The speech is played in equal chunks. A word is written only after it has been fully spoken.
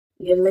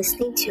You're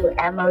listening to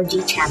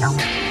MOG Channel.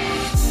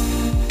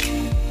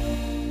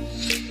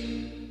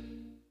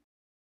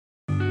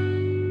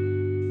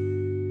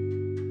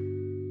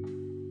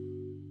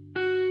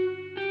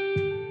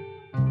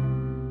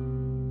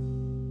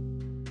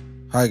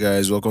 Hi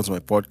guys, welcome to my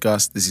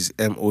podcast. This is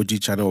MOG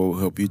Channel where we'll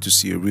help you to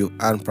see a real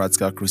and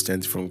practical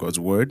Christianity from God's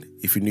Word.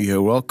 If you're new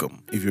here,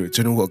 welcome. If you're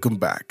returning, welcome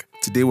back.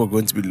 Today we're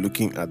going to be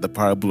looking at the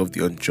parable of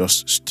the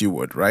unjust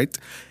steward, right?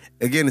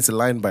 Again, it's a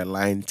line by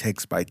line,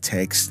 text by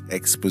text,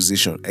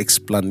 exposition,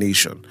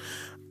 explanation.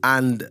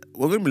 And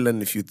we're going to be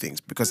learning a few things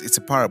because it's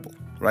a parable,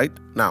 right?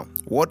 Now,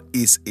 what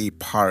is a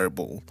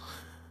parable?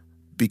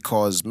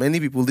 Because many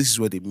people, this is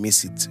where they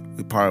miss it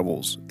with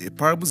parables. A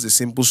parable is a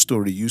simple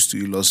story used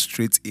to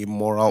illustrate a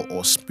moral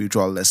or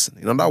spiritual lesson.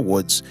 In other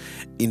words,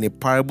 in a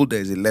parable, there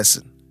is a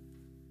lesson.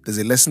 There's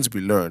a lesson to be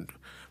learned.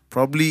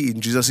 Probably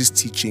in Jesus'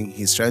 teaching,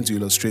 he's trying to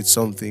illustrate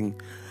something.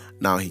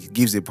 Now, he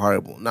gives a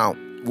parable. Now,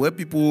 where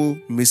people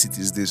miss it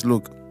is this.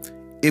 Look,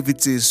 if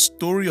it's a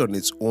story on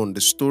its own,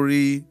 the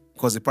story,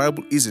 because the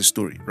parable is a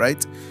story,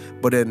 right?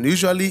 But then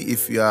usually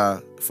if you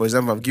are, for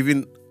example, I'm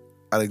giving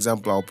an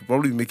example, I'll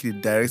probably be making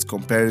a direct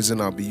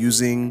comparison. I'll be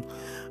using,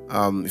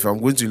 if I'm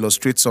going to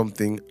illustrate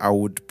something, I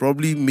would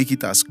probably make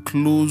it as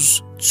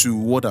close to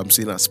what I'm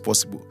saying as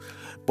possible.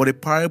 But a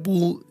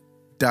parable,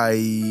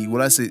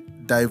 diverses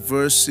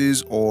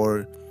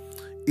or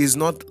is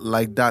not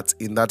like that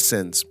in that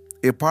sense.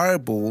 A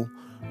parable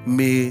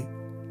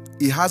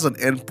it has an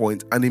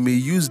endpoint and it may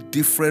use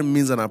different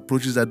means and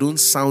approaches that don't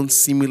sound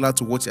similar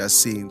to what you're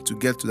saying to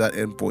get to that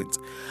endpoint.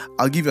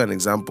 I'll give you an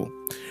example.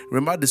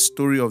 Remember the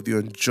story of the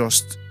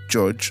unjust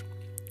judge,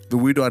 the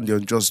widow and the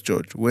unjust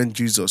judge, when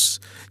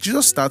Jesus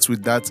starts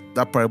with that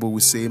parable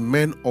with saying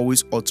men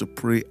always ought to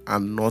pray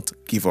and not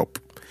give up.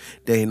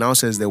 Then he now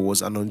says there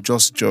was an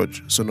unjust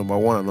judge. So number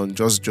one, an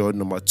unjust judge.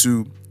 Number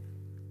two,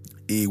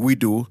 a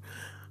widow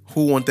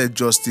who wanted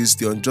justice.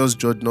 The unjust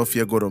judge did not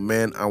fear God or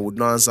men and would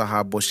not answer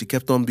her, but she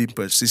kept on being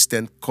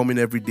persistent, coming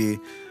every day.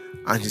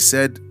 And she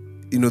said,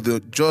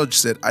 the judge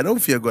said, I don't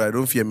fear God, I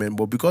don't fear men,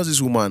 but because this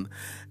woman,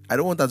 I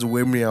don't want her to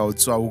wear me out,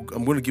 so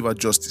I'm going to give her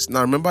justice. Now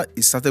remember,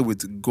 it started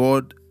with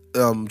God,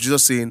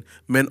 Jesus saying,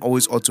 men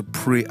always ought to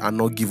pray and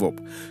not give up.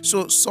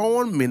 So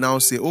someone may now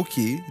say,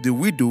 okay, the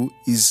widow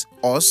is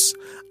us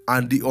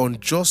and the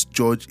unjust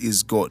judge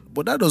is God.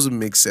 But that doesn't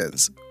make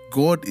sense.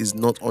 God is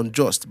not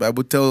unjust. The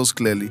Bible tells us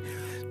clearly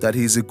that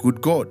he is a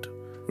good God,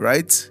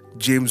 right?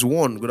 James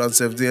 1, good and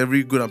 17,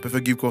 every good and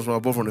perfect gift comes from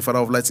above, from the Father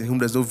of lights, in whom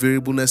there's no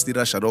variableness,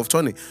 neither shadow of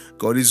turning.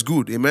 God is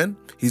good, amen?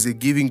 He's a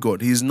giving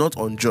God. He is not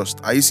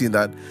unjust. Are you seeing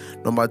that?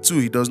 Number two,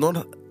 he does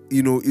not,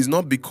 it's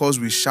not because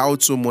we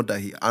shout so much that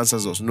he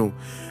answers us, no.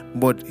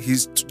 But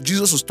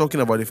Jesus was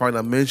talking about the fact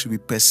that men should be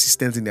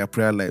persistent in their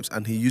prayer lives,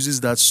 and he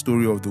uses that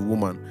story of the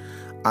woman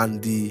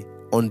and the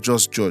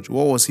unjust judge.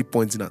 What was he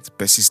pointing at?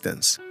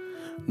 Persistence,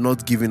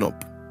 not giving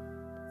up,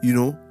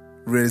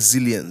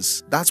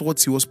 resilience. That's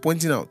what he was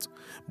pointing out.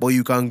 But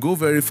you can go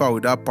very far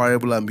with that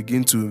parable and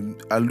begin to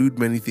allude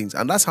many things.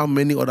 And that's how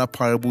many other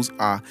parables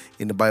are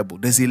in the Bible.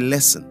 There's a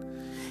lesson.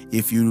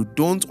 If you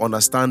don't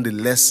understand the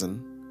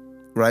lesson,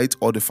 right,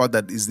 or the fact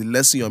that is the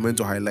lesson you're meant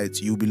to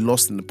highlight, you'll be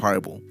lost in the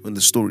parable, in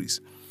the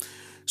stories.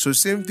 So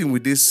same thing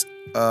with this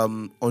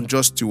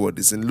unjust steward.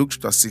 It's in Luke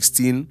chapter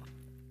 16.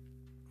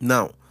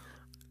 Now,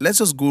 let's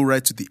just go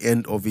right to the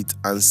end of it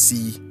and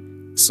see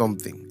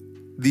something.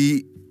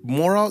 The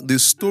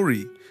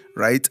story,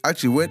 right?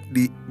 Actually, when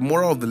the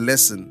moral of the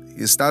lesson,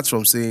 it starts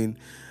from saying,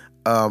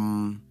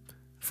 from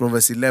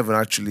verse 11,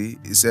 actually,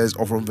 it says,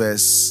 or from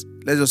verse,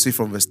 let's just say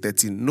from verse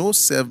 13, no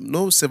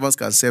servants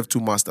can serve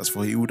two masters,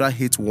 for he would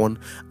hate one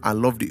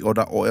and love the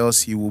other, or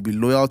else he will be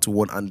loyal to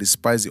one and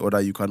despise the other.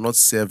 You cannot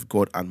serve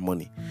God and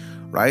money,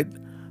 right?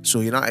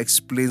 So he now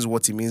explains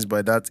what he means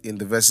by that in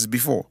the verses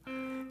before.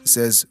 It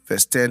says,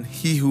 verse 10,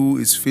 he who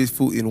is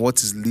faithful in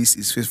what is least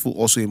is faithful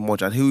also in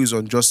much, and he who is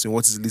unjust in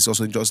what is least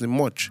also unjust in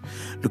much.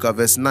 Look at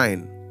verse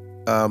 9.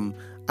 And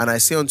I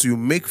say unto you,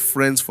 make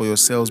friends for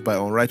yourselves by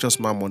unrighteous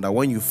mammon, that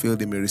when you fail,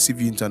 they may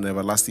receive you into an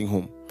everlasting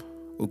home.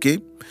 Okay?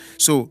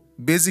 So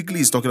basically,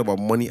 he's talking about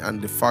money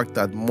and the fact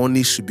that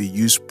money should be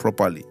used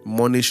properly.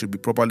 Money should be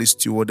properly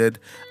stewarded,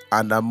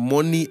 and that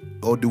money,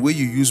 or the way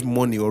you use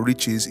money or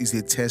riches, is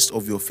a test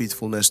of your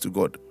faithfulness to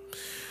God.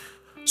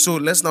 So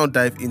let's now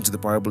dive into the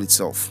parable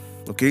itself.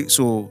 Okay,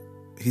 so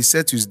he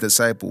said to his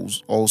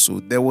disciples also,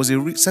 there was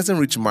a certain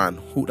rich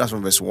man, that's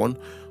from verse 1,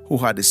 who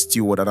had a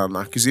steward, and an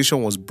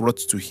accusation was brought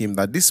to him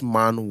that this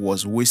man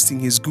was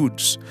wasting his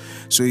goods.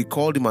 So he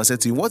called him and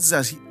said to him, what is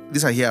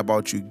this I hear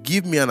about you?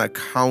 Give me an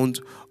account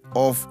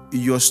of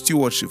your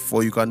stewardship,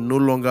 for you can no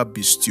longer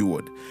be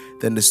steward.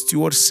 Then the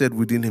steward said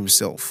within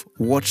himself,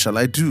 what shall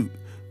I do?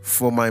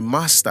 For my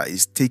master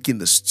is taking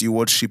the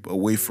stewardship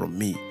away from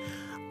me.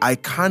 I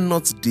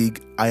cannot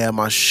dig, I am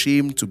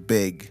ashamed to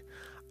beg.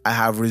 I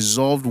have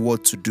resolved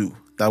what to do,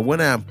 that when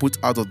I am put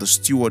out of the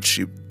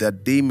stewardship,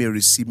 that they may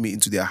receive me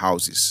into their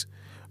houses.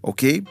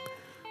 Okay?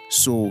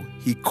 So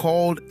he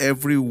called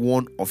every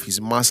one of his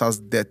master's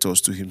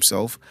debtors to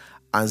himself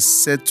and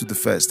said to the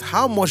first,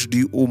 how much do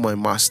you owe my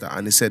master?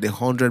 And he said,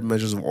 100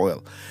 measures of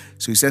oil.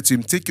 So he said to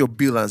him, take your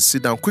bill and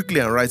sit down quickly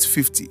and write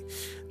 50.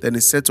 Then he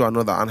said to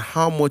another, and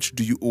how much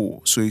do you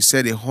owe? So he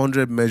said,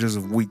 100 measures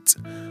of wheat.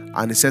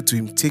 And he said to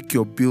him, take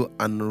your bill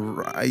and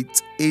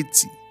write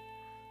 80.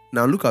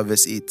 Now look at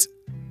verse 8.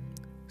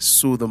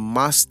 So the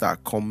master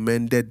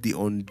commended the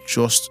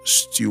unjust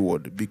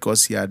steward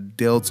because he had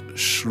dealt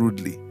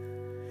shrewdly.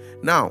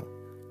 Now,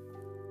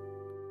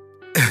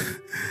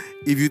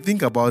 if you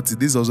think about it,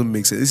 this doesn't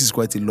make sense. This is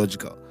quite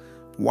illogical.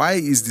 Why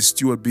is the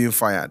steward being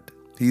fired?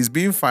 He is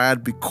being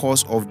fired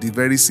because of the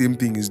very same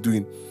thing he's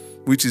doing,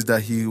 which is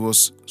that he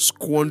was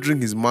squandering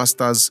his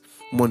master's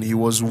money. He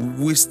was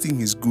wasting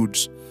his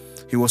goods.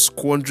 He was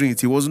squandering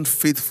it. He wasn't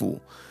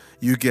faithful,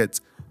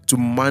 to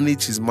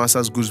manage his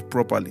master's goods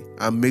properly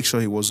and make sure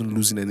he wasn't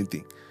losing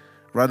anything.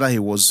 Rather, he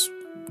was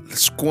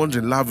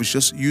squandering, lavish,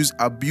 just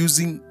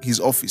abusing his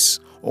office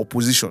or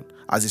position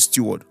as a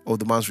steward of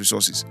the man's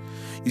resources.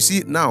 You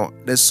see, now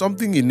there's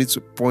something you need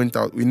to point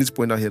out. We need to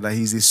point out here that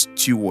he's a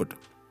steward.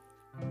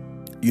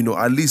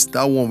 At least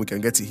that one we can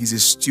get it. He's a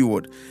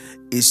steward.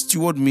 A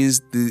steward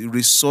means the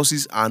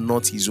resources are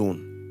not his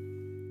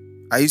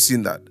own. Are you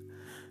seeing that?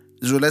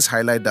 So let's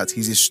highlight that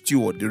he's a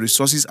steward. The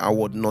resources are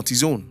not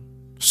his own.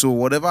 So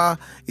whatever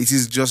it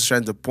is just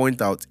trying to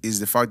point out is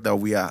the fact that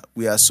we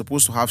are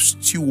supposed to have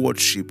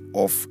stewardship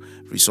of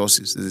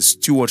resources. There's a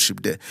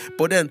stewardship there.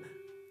 But then,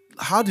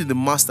 how did the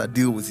master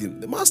deal with him?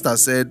 The master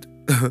said,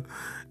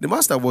 the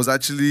master was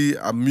actually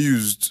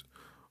amused,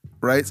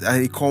 right?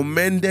 And he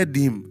commended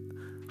him.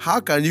 How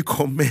can you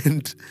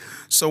commend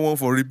someone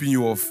for ripping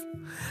you off?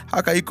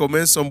 How can you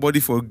commend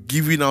somebody for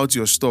giving out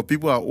your stuff?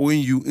 People are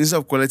owing you. Instead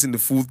of collecting the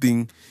full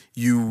thing,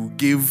 you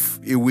gave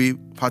away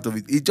part of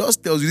it. It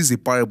just tells you this is a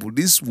parable.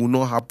 This will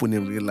not happen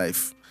in real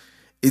life.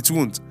 It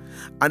won't.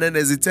 And then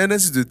there's a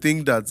tendency to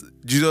think that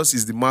Jesus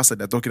is the master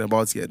they're talking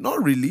about here.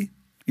 Not really,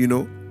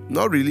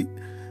 not really.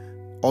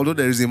 Although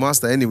there is a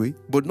master anyway,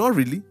 but not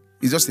really.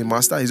 He's just a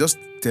master. He's just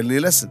telling a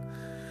lesson.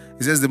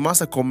 He says the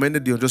master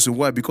commended the unjust.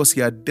 Why? Because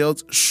he had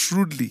dealt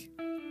shrewdly.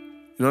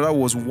 In other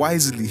words,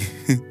 wisely.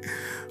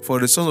 For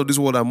the sons of this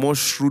world are more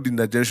shrewd in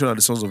that generation than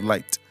the sons of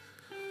light.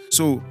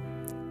 So,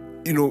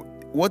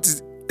 what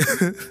is...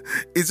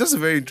 it's just a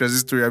very interesting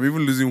story. I'm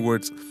even losing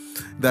words.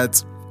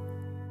 That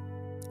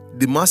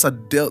the master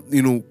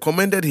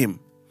commended him.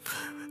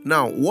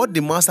 Now, what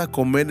the master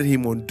commended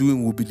him on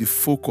doing will be the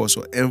focus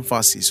or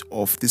emphasis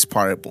of this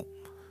parable.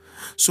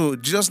 So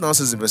Jesus now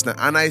says in verse 9,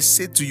 and I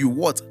say to you,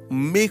 what?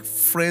 Make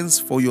friends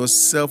for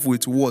yourself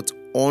with what?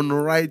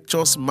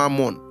 Unrighteous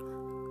mammon.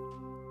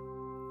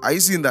 Are you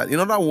seeing that? In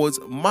other words,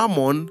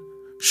 mammon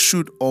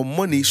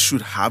money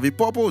should have a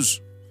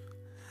purpose.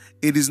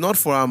 It is not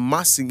for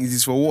amassing, it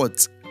is for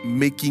what?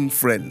 Making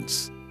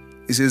friends.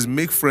 It says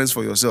make friends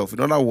for yourself. In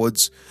other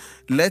words,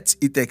 let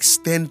it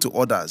extend to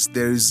others.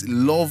 There is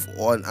love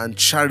and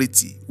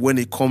charity when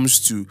it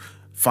comes to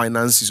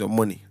finances or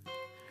money.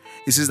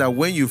 It says that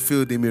when you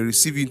fail, they may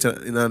receive you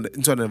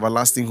into an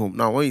everlasting home.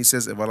 Now, when he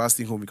says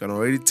everlasting home, you can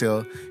already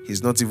tell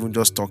he's not even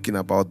just talking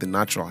about the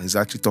natural. He's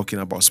actually talking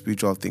about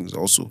spiritual things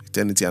also,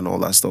 eternity and all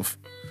that stuff.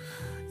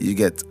 You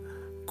get?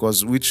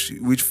 Because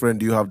which friend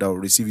do you have that will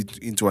receive it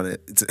into an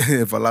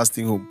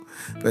everlasting home?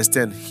 Verse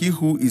 10, he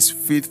who is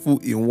faithful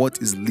in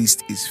what is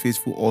least is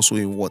faithful also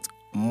in what?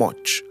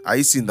 Much. Are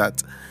you seeing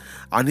that?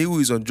 And he who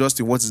is unjust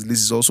in what is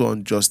least is also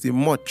unjust in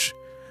much.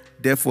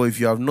 Therefore, if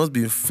you have not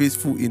been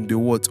faithful in the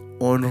what?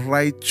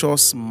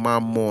 Unrighteous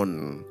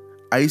mammon.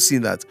 Are you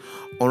seeing that?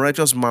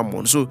 Unrighteous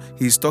mammon. So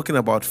he's talking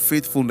about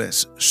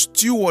faithfulness,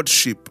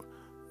 stewardship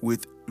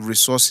with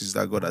resources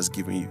that God has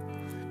given you.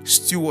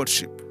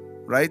 Stewardship,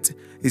 right?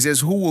 He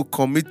says, who will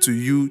commit to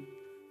you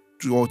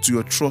or to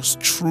your trust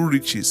true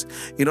riches?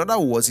 In other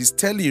words, he's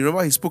telling you,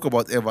 remember he spoke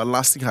about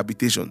everlasting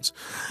habitations.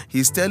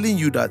 He's telling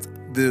you that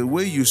the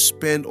way you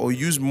spend or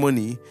use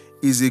money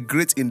is a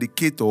great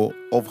indicator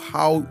of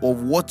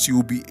what you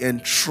will be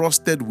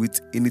entrusted with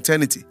in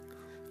eternity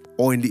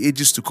or in the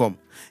ages to come.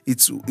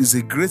 It is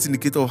a great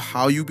indicator of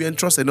how you'll be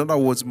entrusted. In other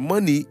words,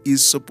 money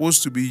is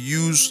supposed to be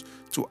used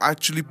to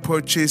actually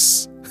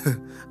purchase,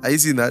 are you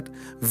seeing that?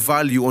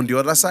 Value on the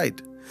other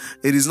side.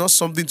 It is not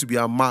something to be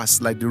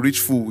amassed like the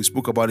rich fool we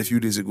spoke about a few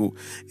days ago.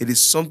 It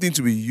is something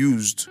to be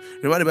used.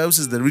 Remember, the Bible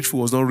says the rich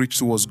fool was not rich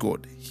towards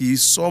God. He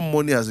saw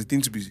money as a thing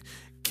to be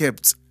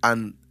kept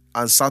and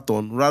sat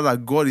on. Rather,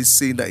 God is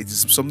saying that it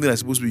is something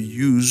that's supposed to be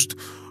used,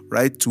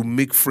 right, to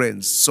make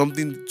friends,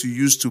 something to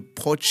use to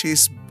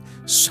purchase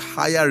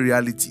higher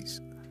realities.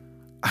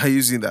 Are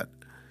you seeing that?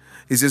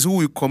 He says, who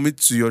will commit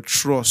to your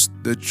trust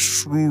the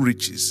true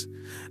riches?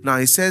 Now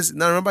he says,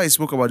 now remember he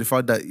spoke about the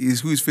fact that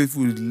who is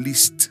faithful is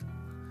least.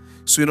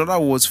 So in other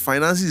words,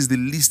 finances is the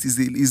least, is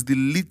the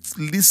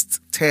least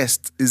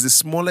test, is the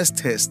smallest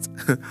test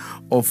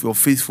of your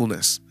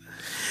faithfulness.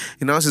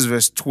 He now says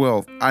verse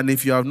 12, and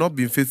if you have not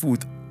been faithful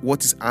with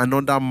what is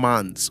another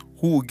man's,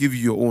 who will give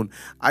you your own?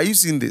 Are you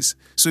seeing this?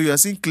 So you are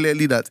seeing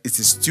clearly that it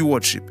is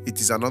stewardship. It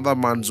is another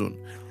man's own.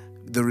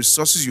 the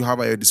resources you have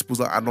at your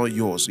disposal are not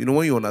yours.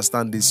 When you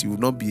understand this, you will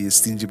not be a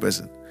stingy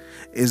person.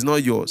 It's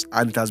not yours,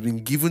 and it has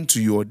been given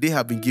to you, or they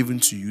have been given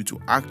to you to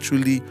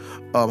actually,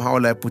 how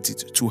will I put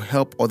it, to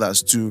help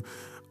others.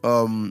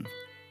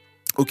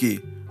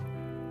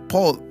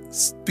 Paul,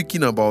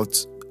 speaking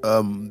about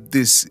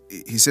this,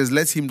 he says,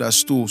 let him that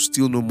stole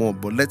steal no more,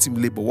 but let him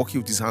labor,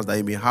 working with his hands, that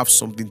he may have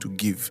something to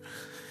give.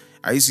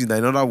 Are you seeing that?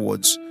 In other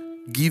words,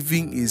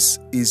 giving is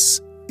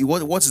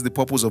what is the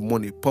purpose of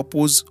money?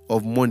 Purpose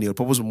of money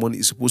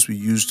is supposed to be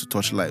used to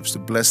touch lives, to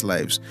bless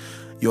lives.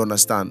 You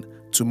understand?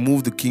 To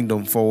move the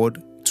kingdom forward,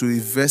 to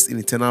invest in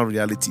eternal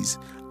realities,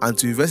 and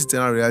to invest in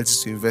eternal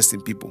realities, to invest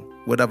in people,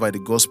 whether by the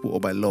gospel or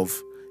by love.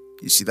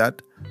 You see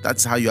that?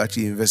 That's how you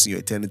actually invest in your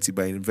eternity,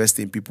 by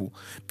investing in people.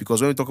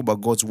 Because when we talk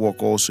about God's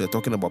work also, we're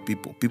talking about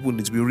people. People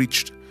need to be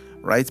reached,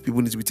 right?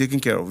 People need to be taken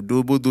care of.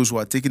 Both those who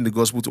are taking the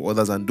gospel to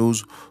others and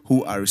those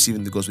who are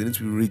receiving the gospel need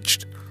to be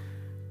reached.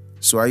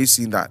 So are you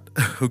seeing that?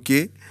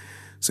 Okay?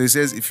 So he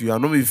says, if you are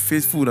not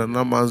faithful in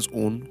another man's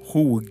own,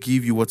 who will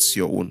give you what's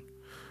your own?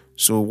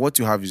 So what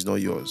you have is not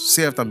yours.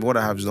 Say after me, what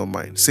I have is not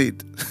mine. Say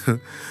it.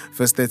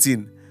 Verse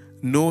 13.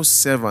 No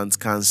servant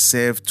can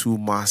serve two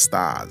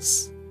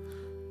masters.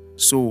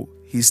 So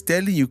he's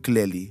telling you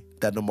clearly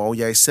that number one,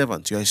 you're a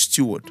servant, you're a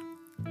steward.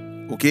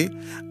 Okay?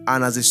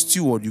 And as a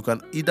steward, you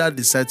can either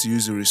decide to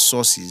use the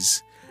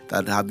resources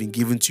that have been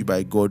given to you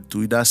by God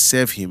to either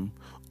serve him,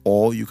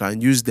 or you can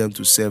use them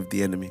to serve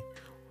the enemy.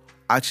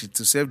 Actually,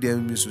 to serve the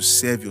enemy is to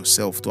serve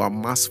yourself, to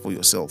amass for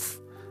yourself.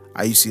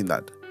 Are you seeing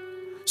that?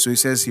 So he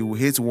says he will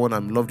hate one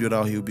and love the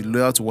other, he will be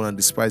loyal to one and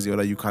despise the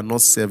other. You cannot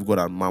serve God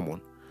and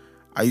mammon.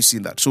 Are you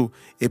seeing that? So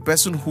a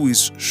person who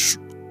is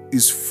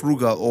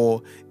frugal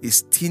or is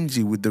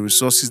stingy with the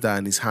resources that are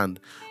in his hand,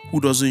 who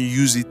doesn't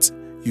use it,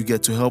 you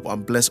get to help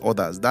and bless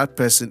others. That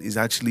person is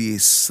actually a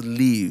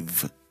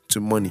slave to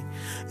money,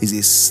 is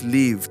a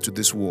slave to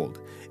this world,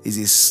 is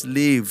a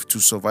slave to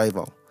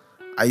survival.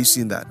 Are you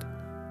seeing that?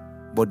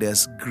 But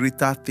there's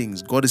greater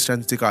things. God is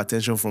trying to take our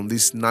attention from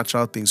these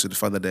natural things to the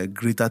fact that there are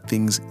greater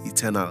things,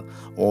 eternal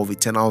or of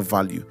eternal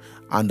value,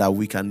 and that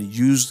we can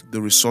use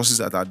the resources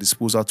at our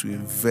disposal to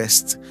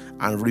invest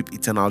and reap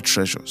eternal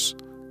treasures.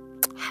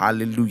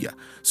 Hallelujah.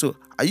 So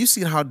are you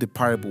seeing how the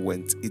parable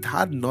went? It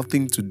had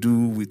nothing to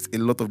do with a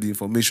lot of the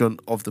information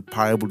of the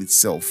parable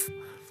itself.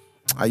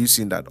 Are you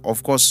seeing that?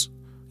 Of course,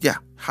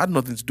 had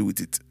nothing to do with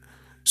it.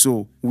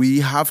 So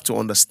we have to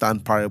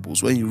understand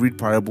parables. When you read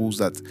parables,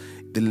 that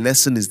the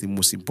lesson is the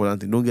most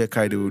important thing. Don't get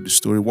carried away with the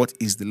story. What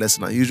is the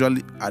lesson? And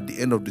usually at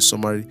the end of the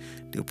summary,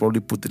 they'll probably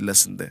put the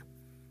lesson there.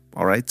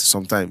 All right?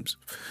 Sometimes.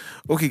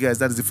 Okay, guys,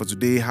 that is it for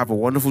today. Have a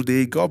wonderful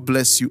day. God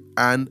bless you,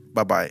 and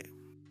bye-bye.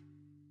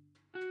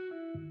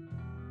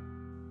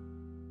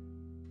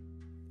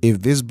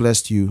 If this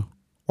blessed you,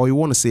 or you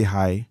want to say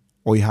hi,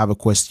 or you have a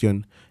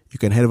question, you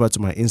can head over to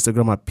my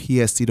Instagram at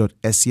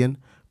pst.essien,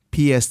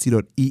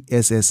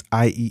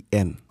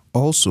 pst.essien.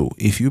 Also,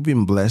 if you've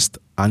been blessed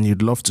and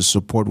you'd love to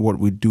support what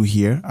we do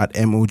here at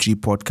MOG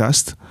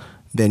Podcast,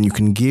 then you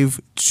can give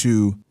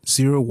to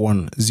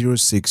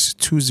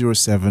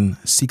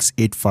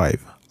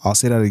 0106-207-685. I'll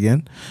say that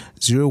again,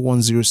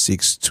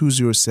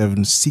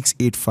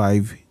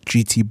 0106-207-685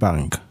 GT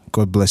Bank.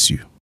 God bless you.